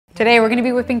Today we're going to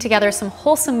be whipping together some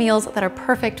wholesome meals that are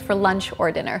perfect for lunch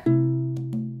or dinner.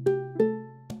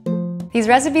 These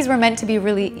recipes were meant to be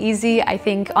really easy. I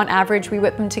think on average we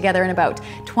whip them together in about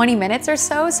 20 minutes or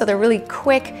so they're really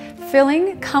quick,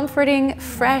 filling, comforting,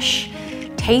 fresh,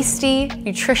 tasty,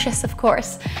 nutritious, of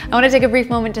course. I want to take a brief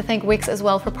moment to thank Wix as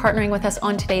well for partnering with us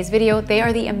on today's video. They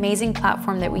are the amazing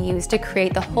platform that we use to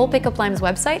create the whole Pick Up Limes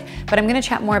website, but I'm going to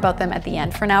chat more about them at the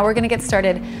end. For now, we're going to get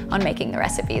started on making the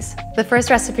recipes. The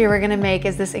first recipe we're going to make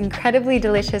is this incredibly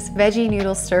delicious veggie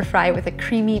noodle stir fry with a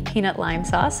creamy peanut lime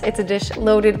sauce. It's a dish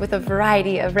loaded with a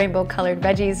variety of rainbow colored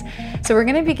veggies. So we're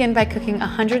going to begin by cooking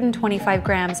 125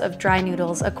 grams of dry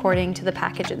noodles according to the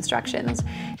package instructions.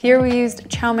 Here we used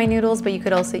chow mein noodles, but you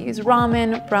could also use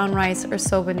ramen, brown rice, or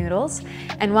soba noodles.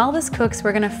 And while this cooks,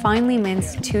 we're gonna finely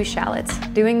mince 2 shallots,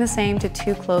 doing the same to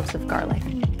 2 cloves of garlic.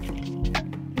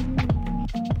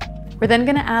 We're then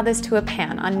gonna add this to a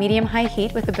pan on medium-high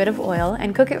heat with a bit of oil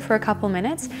and cook it for a couple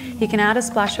minutes. You can add a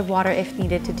splash of water if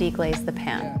needed to deglaze the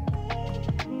pan.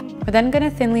 We're then gonna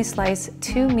thinly slice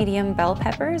 2 medium bell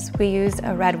peppers. We used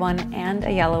a red one and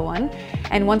a yellow one.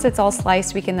 And once it's all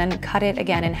sliced, we can then cut it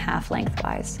again in half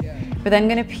lengthwise. We're then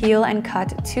gonna peel and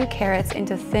cut 2 carrots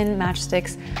into thin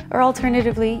matchsticks, or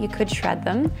alternatively, you could shred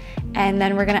them. And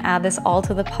then we're gonna add this all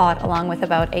to the pot along with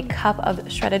about a cup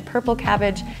of shredded purple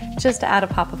cabbage, just to add a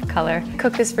pop of color.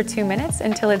 Cook this for 2 minutes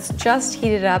until it's just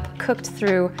heated up, cooked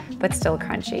through, but still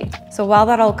crunchy. So while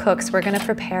that all cooks, we're gonna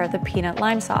prepare the peanut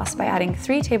lime sauce by adding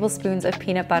 3 tablespoons of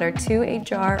peanut butter to a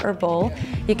jar or bowl.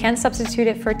 You can substitute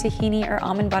it for tahini or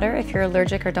almond butter if you're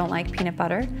allergic or don't like peanut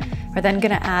butter. We're then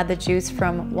gonna add the juice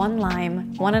from 1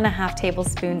 lime, 1.5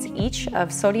 tablespoons each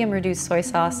of sodium-reduced soy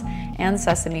sauce and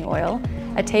sesame oil,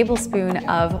 a tablespoon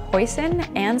of hoisin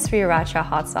and sriracha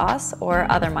hot sauce or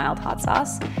other mild hot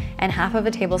sauce, and half of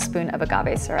a tablespoon of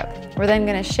agave syrup. We're then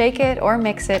gonna shake it or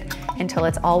mix it until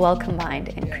it's all well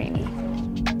combined and creamy.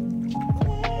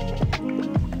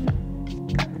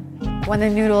 When the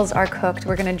noodles are cooked,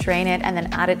 we're gonna drain it and then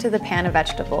add it to the pan of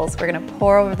vegetables. We're gonna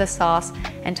pour over the sauce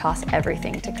and toss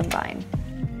everything to combine.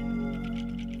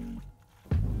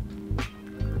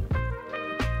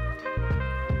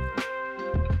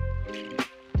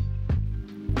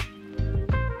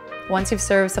 Once you've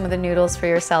served some of the noodles for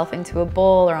yourself into a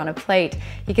bowl or on a plate,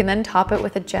 you can then top it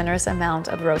with a generous amount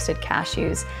of roasted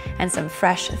cashews and some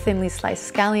fresh, thinly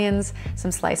sliced scallions,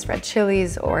 some sliced red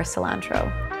chilies, or cilantro.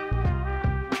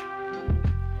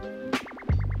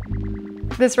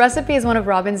 This recipe is one of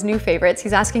Robin's new favorites.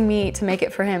 He's asking me to make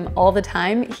it for him all the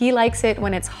time. He likes it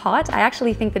when it's hot. I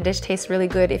actually think the dish tastes really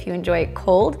good if you enjoy it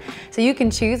cold. So you can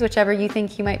choose whichever you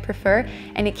think you might prefer,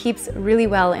 and it keeps really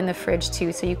well in the fridge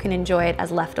too, so you can enjoy it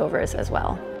as leftovers as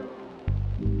well.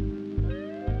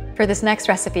 For this next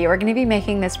recipe, we're gonna be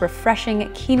making this refreshing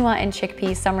quinoa and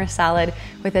chickpea summer salad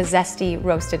with a zesty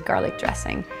roasted garlic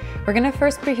dressing. We're gonna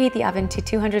first preheat the oven to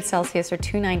 200 Celsius or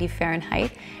 290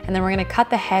 Fahrenheit, and then we're gonna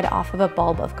cut the head off of a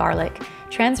bulb of garlic,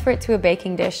 transfer it to a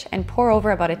baking dish, and pour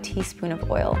over about a teaspoon of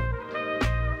oil.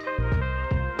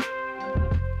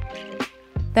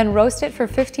 Then roast it for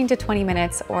 15 to 20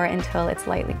 minutes or until it's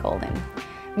lightly golden.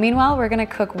 Meanwhile, we're gonna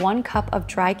cook 1 cup of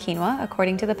dry quinoa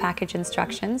according to the package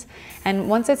instructions. And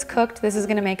once it's cooked, this is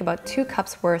gonna make about 2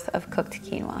 cups worth of cooked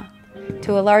quinoa.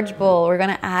 To a large bowl, we're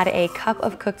gonna add a cup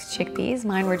of cooked chickpeas.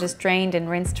 Mine were just drained and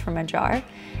rinsed from a jar.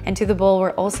 And to the bowl,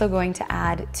 we're also going to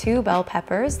add 2 bell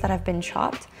peppers that have been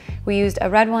chopped. We used a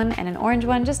red one and an orange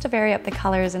one just to vary up the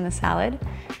colors in the salad.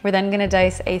 We're then gonna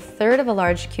dice 1/3 of a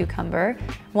large cucumber,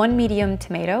 1 medium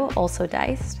tomato, also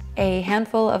diced, a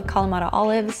handful of Kalamata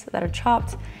olives that are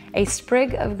chopped, a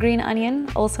sprig of green onion,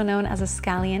 also known as a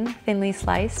scallion, thinly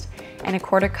sliced, and a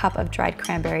 1/4 cup of dried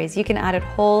cranberries. You can add it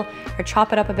whole or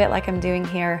chop it up a bit like I'm doing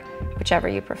here, whichever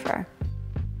you prefer.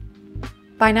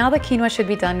 By now the quinoa should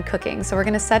be done cooking, so we're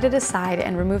gonna set it aside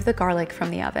and remove the garlic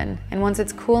from the oven. And once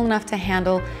it's cool enough to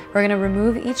handle, we're gonna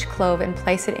remove each clove and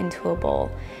place it into a bowl.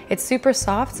 It's super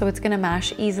soft, so it's gonna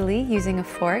mash easily using a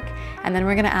fork, and then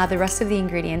we're gonna add the rest of the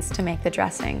ingredients to make the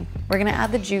dressing. We're gonna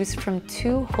add the juice from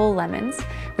 2 whole lemons,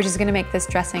 which is gonna make this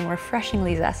dressing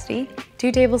refreshingly zesty,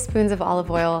 2 tablespoons of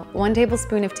olive oil, 1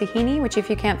 tablespoon of tahini, which if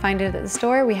you can't find it at the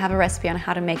store, we have a recipe on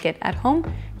how to make it at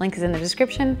home. Link is in the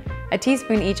description, a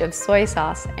teaspoon each of soy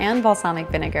sauce and balsamic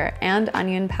vinegar and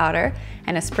onion powder,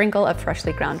 and a sprinkle of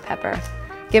freshly ground pepper.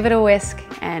 Give it a whisk,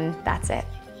 and that's it.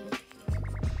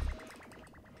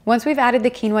 Once we've added the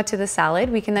quinoa to the salad,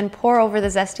 we can then pour over the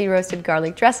zesty roasted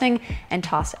garlic dressing and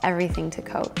toss everything to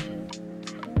coat.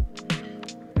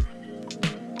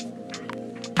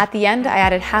 At the end, I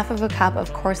added half of a cup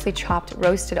of coarsely chopped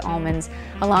roasted almonds,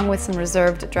 along with some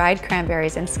reserved dried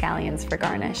cranberries and scallions for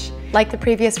garnish. Like the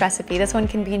previous recipe, this one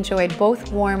can be enjoyed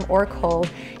both warm or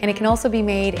cold, and it can also be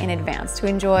made in advance to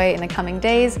enjoy in the coming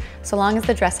days, so long as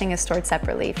the dressing is stored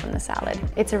separately from the salad.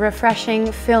 It's a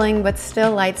refreshing, filling, but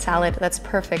still light salad that's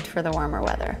perfect for the warmer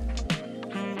weather.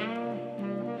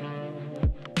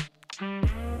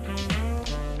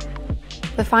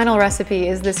 The final recipe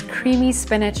is this creamy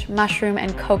spinach, mushroom,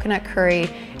 and coconut curry.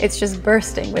 It's just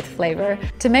bursting with flavor.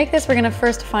 To make this, we're gonna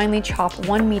first finely chop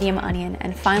 1 medium onion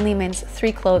and finely mince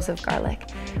 3 cloves of garlic.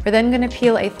 We're then gonna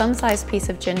peel a thumb-sized piece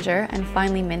of ginger and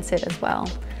finely mince it as well.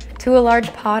 To a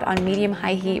large pot on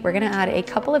medium-high heat, we're gonna add a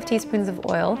couple of teaspoons of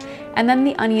oil and then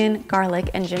the onion, garlic,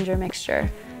 and ginger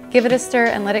mixture. Give it a stir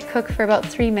and let it cook for about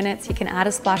 3 minutes. You can add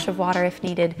a splash of water if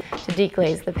needed to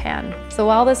deglaze the pan. So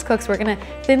while this cooks, we're gonna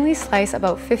thinly slice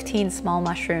about 15 small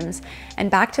mushrooms.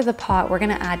 And back to the pot, we're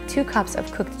gonna add 2 cups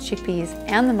of cooked chickpeas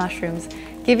and the mushrooms,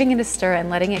 giving it a stir and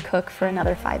letting it cook for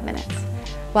another 5 minutes.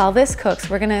 While this cooks,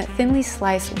 we're gonna thinly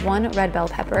slice 1 red bell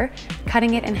pepper,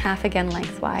 cutting it in half again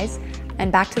lengthwise.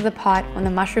 And back to the pot, when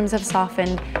the mushrooms have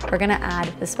softened, we're gonna add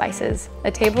the spices. A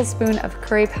tablespoon of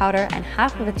curry powder and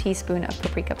half of a teaspoon of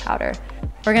paprika powder.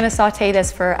 We're gonna saute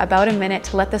this for about a minute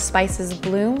to let the spices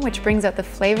bloom, which brings out the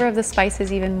flavor of the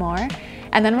spices even more.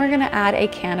 And then we're gonna add a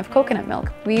can of coconut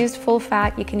milk. We used full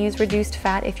fat, you can use reduced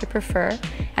fat if you prefer.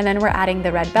 And then we're adding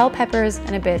the red bell peppers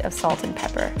and a bit of salt and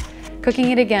pepper.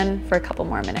 Cooking it again for a couple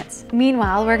more minutes.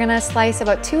 Meanwhile, we're gonna slice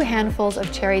about 2 handfuls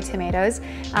of cherry tomatoes,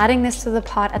 adding this to the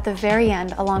pot at the very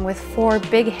end, along with 4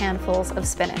 big handfuls of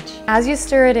spinach. As you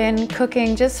stir it in,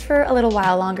 cooking just for a little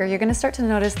while longer, you're gonna start to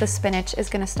notice the spinach is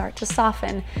gonna start to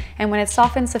soften. And when it's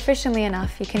softened sufficiently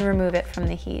enough, you can remove it from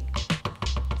the heat.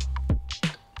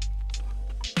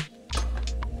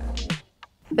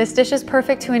 This dish is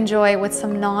perfect to enjoy with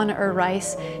some naan or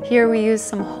rice. Here we use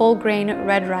some whole grain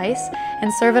red rice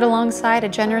and serve it alongside a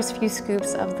generous few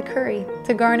scoops of the curry.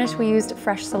 To garnish, we used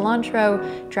fresh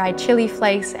cilantro, dried chili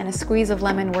flakes, and a squeeze of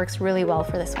lemon works really well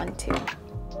for this one too.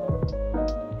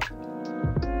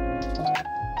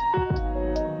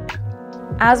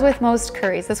 As with most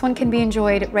curries, this one can be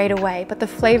enjoyed right away, but the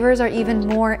flavors are even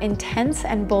more intense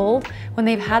and bold when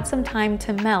they've had some time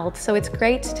to melt, so it's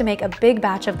great to make a big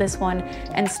batch of this one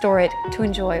and store it to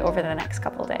enjoy over the next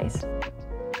couple days.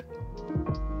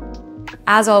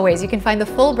 As always, you can find the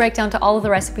full breakdown to all of the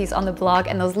recipes on the blog,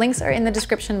 and those links are in the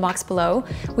description box below.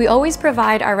 We always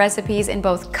provide our recipes in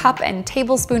both cup and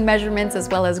tablespoon measurements, as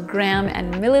well as gram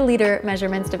and milliliter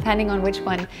measurements, depending on which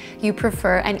one you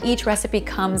prefer. And each recipe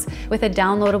comes with a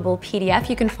downloadable PDF.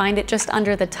 You can find it just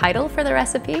under the title for the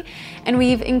recipe. And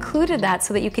we've included that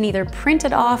so that you can either print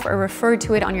it off or refer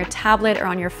to it on your tablet or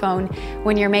on your phone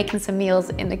when you're making some meals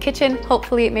in the kitchen.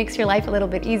 Hopefully it makes your life a little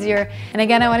bit easier. And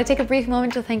again, I want to take a brief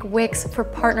moment to thank Wix for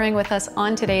partnering with us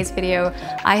on today's video.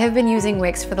 I have been using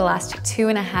Wix for the last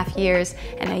 2.5 years,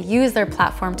 and I use their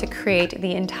platform to create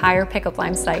the entire Pickup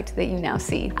Lime site that you now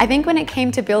see. I think when it came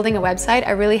to building a website,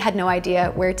 I really had no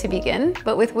idea where to begin,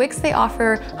 but with Wix, they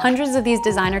offer hundreds of these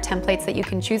designer templates that you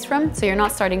can choose from, so you're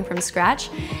not starting from scratch.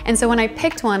 And so when I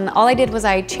picked one, all I did was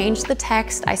I changed the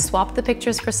text, I swapped the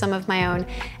pictures for some of my own,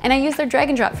 and I used their drag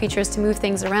and drop features to move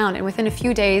things around. And within a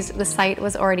few days, the site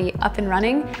was already up and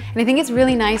running. And I think it's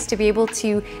really nice to be able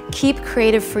to keep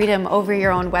creative freedom over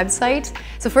your own website.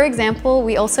 So for example,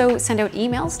 we also send out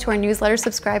emails to our newsletter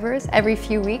subscribers every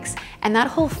few weeks, and that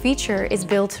whole feature is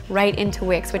built right into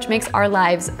Wix, which makes our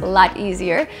lives a lot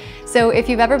easier. So if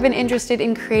you've ever been interested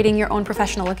in creating your own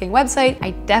professional looking website,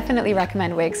 I definitely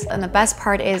recommend Wix. And the best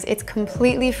part is it's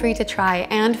completely free to try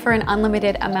and for an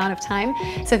unlimited amount of time.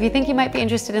 So if you think you might be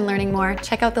interested in learning more,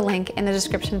 check out the link in the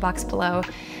description box below.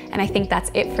 And I think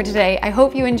that's it for today. I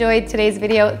hope you enjoyed today's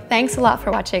video. Thanks a lot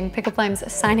for watching. Pickup Lime's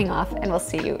signing off, and we'll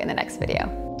see you in the next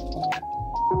video.